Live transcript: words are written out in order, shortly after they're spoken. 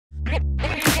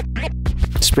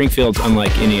Springfield's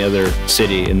unlike any other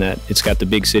city in that it's got the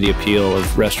big city appeal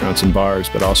of restaurants and bars,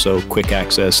 but also quick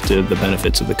access to the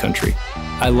benefits of the country.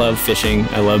 I love fishing,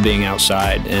 I love being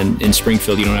outside, and in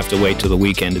Springfield you don't have to wait till the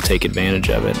weekend to take advantage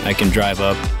of it. I can drive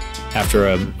up after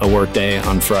a work day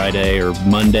on Friday or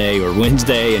Monday or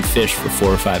Wednesday and fish for 4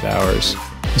 or 5 hours.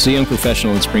 As a young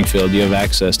professional in Springfield, you have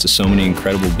access to so many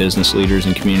incredible business leaders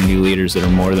and community leaders that are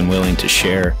more than willing to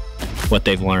share what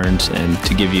they've learned and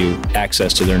to give you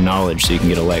access to their knowledge so you can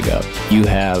get a leg up. You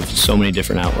have so many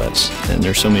different outlets, and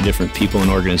there's so many different people and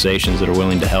organizations that are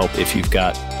willing to help. If you've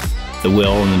got the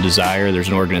will and the desire, there's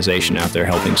an organization out there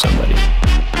helping somebody.